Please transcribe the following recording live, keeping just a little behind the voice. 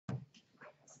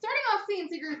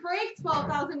fancy group break,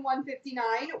 12,159.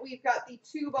 We've got the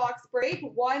 2-box break,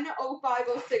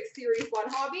 10506 Series 1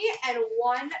 Hobby, and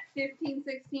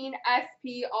 11516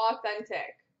 SP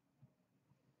Authentic.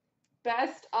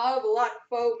 Best of luck,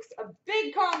 folks. A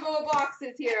big combo of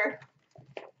boxes here.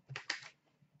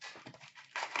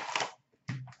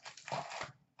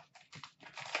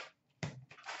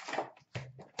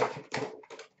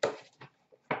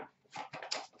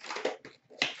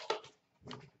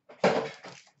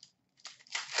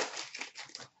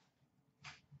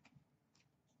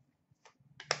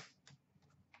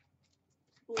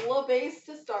 La base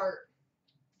to start.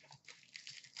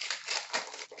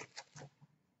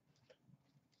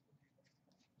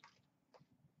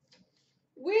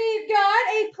 We've got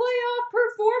a playoff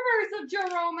performers of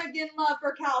Jerome McGinley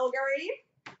for Calgary.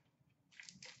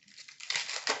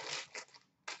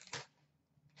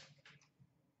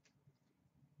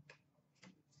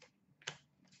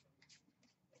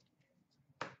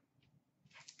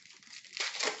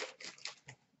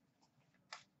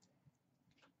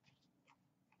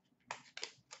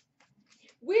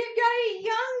 We've got a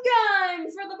Young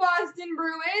Guns for the Boston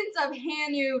Bruins of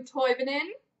Hannu Toivonen.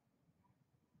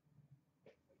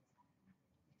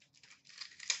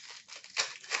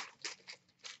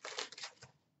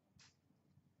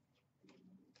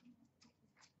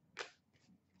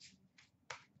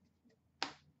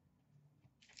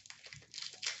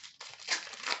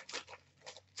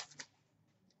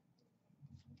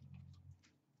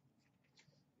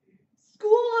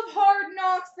 School of Hard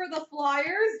Knocks for the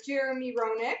Flyers, Jeremy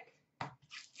Roenick.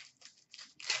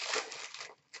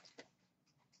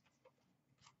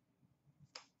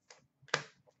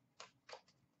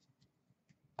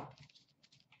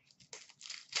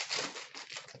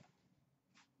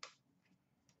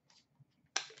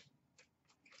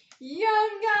 Young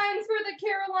Guns for the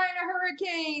Carolina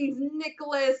Hurricanes,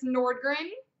 Nicholas Nordgren.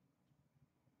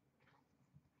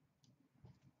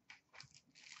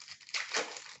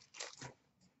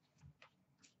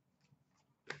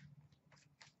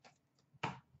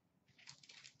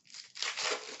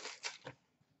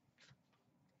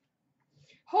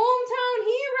 Hometown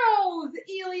Heroes,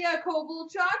 Ilya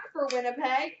Kovalchuk for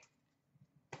Winnipeg.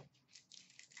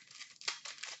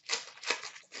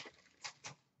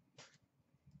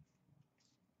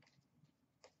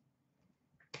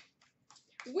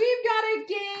 We've got a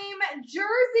game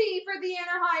jersey for the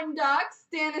Anaheim Ducks,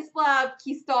 Stanislav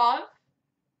Kistov.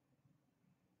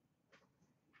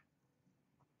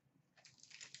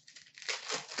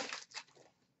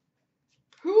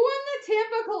 Who won the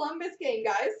Tampa-Columbus game,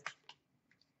 guys?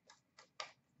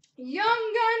 Young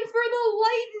Gun for the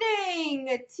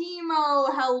Lightning,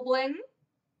 Timo Helbling.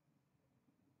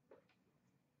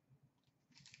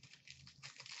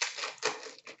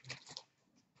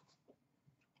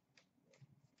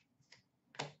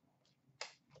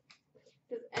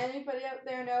 Does anybody out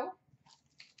there know?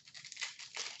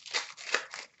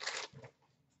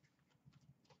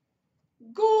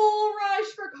 Goal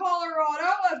Rush for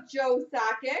Colorado of Joe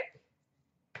Sakic.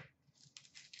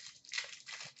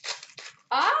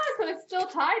 Ah, so it's still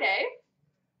tied, eh?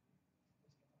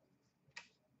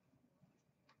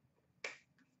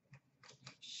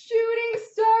 Shooting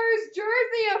Stars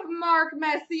jersey of Mark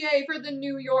Messier for the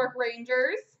New York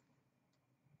Rangers.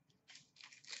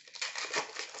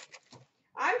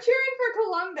 I'm cheering for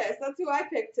Columbus. That's who I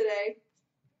picked today.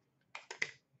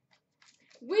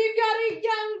 We've got a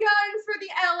Young Guns for the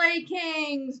LA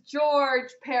Kings,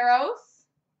 George Peros.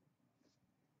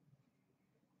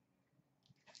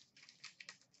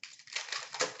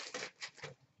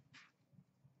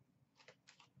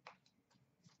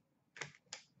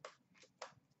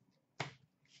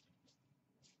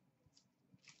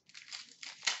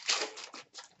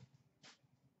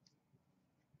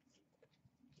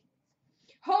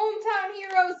 Hometown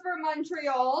Heroes for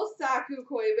Montreal, Saku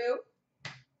Koivu.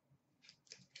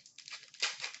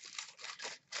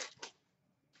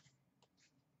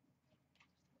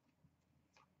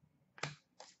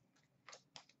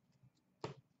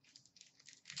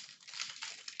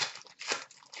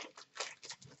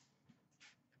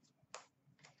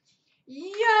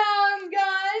 Young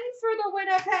Guns for the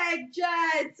Winnipeg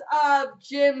Jets of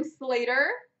Jim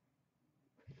Slater.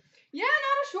 Yeah,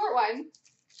 not a short one.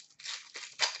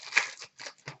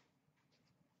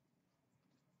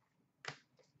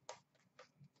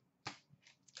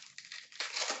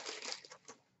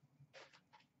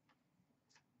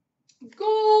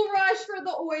 Goal Rush for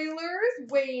the Oilers,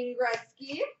 Wayne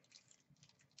Gretzky.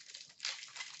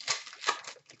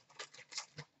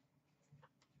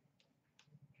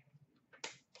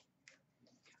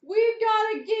 We've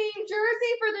got a game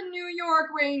jersey for the New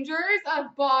York Rangers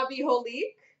of Bobby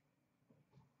Holik.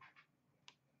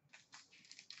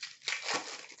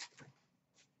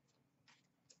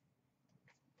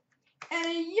 And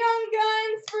a Young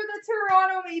Guns for the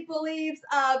Toronto Maple Leafs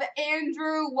of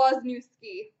Andrew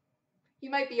Wozniewski. He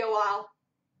might be a while.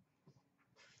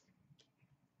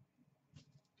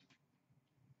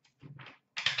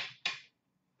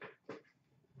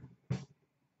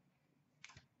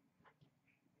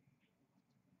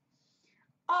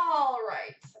 All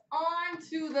right, on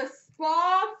to the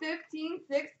Spa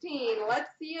 15-16. Let's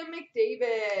see a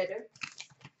McDavid.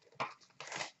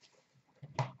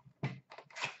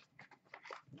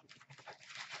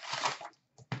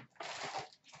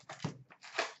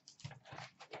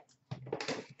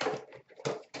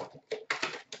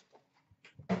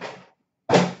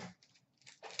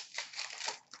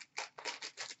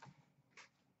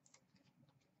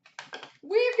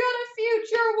 We've got a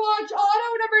Future Watch auto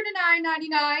number to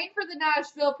 $9.99 for the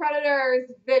Nashville Predators,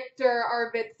 Victor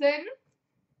Arvidsson.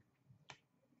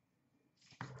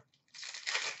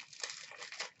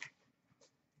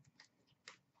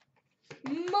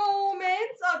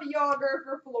 Moments of Yager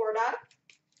for Florida.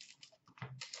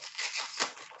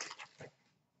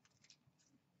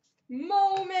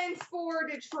 Moments for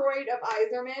Detroit of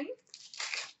Yzerman.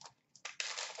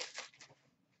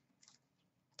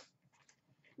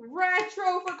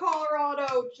 Retro for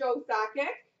Colorado, Joe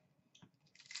Sakic.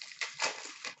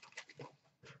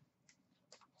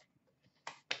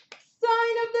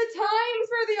 Sign of the Times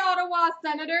for the Ottawa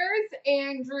Senators,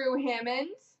 Andrew Hammond.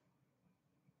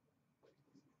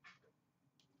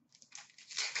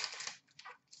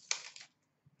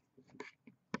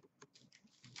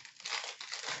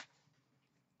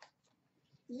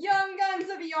 Young Guns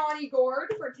of Yanni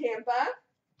Gourde for Tampa.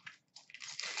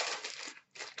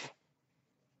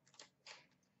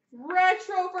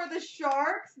 Retro for the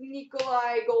Sharks,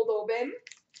 Nikolai Goldobin.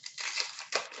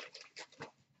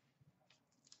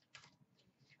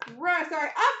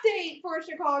 Update for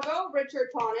Chicago, Richard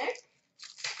Tonic.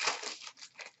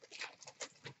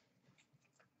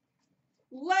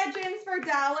 Legends for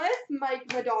Dallas, Mike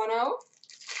Modano.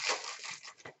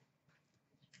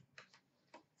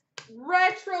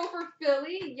 Retro for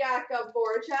Philly, Jakub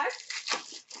Voracek.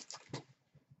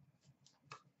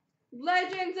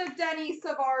 Legends of Denny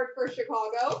Savard for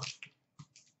Chicago.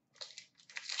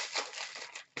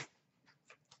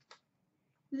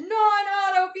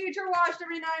 Non-auto Future Watch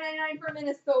number $9.99 for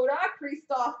Minnesota,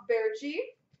 Christoph Berchi.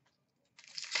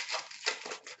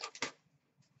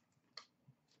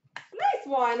 Nice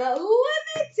one.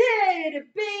 Limited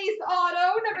base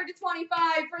auto number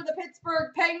 /25 for the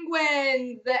Pittsburgh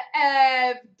Penguins,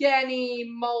 Evgeny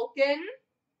Malkin.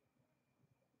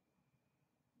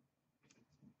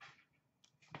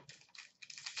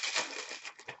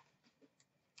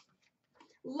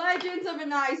 Legends of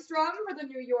Nystrom for the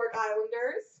New York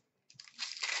Islanders.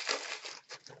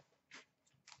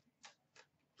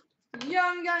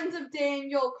 Young Guns of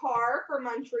Daniel Carr for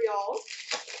Montreal.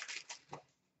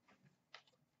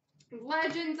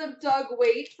 Legends of Doug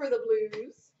Weight for the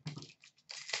Blues.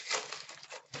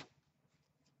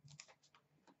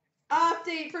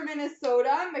 Update for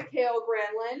Minnesota, Mikhail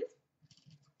Granlund.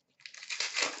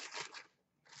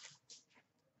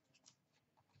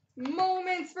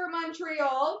 Moments for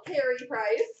Montreal, Carey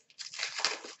Price.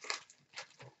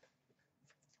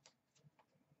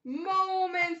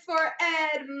 Moments for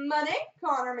Ed Money,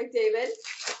 Connor McDavid.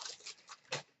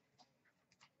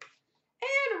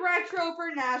 And retro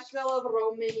for Nashville of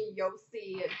Roman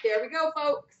Josi. There we go,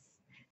 folks.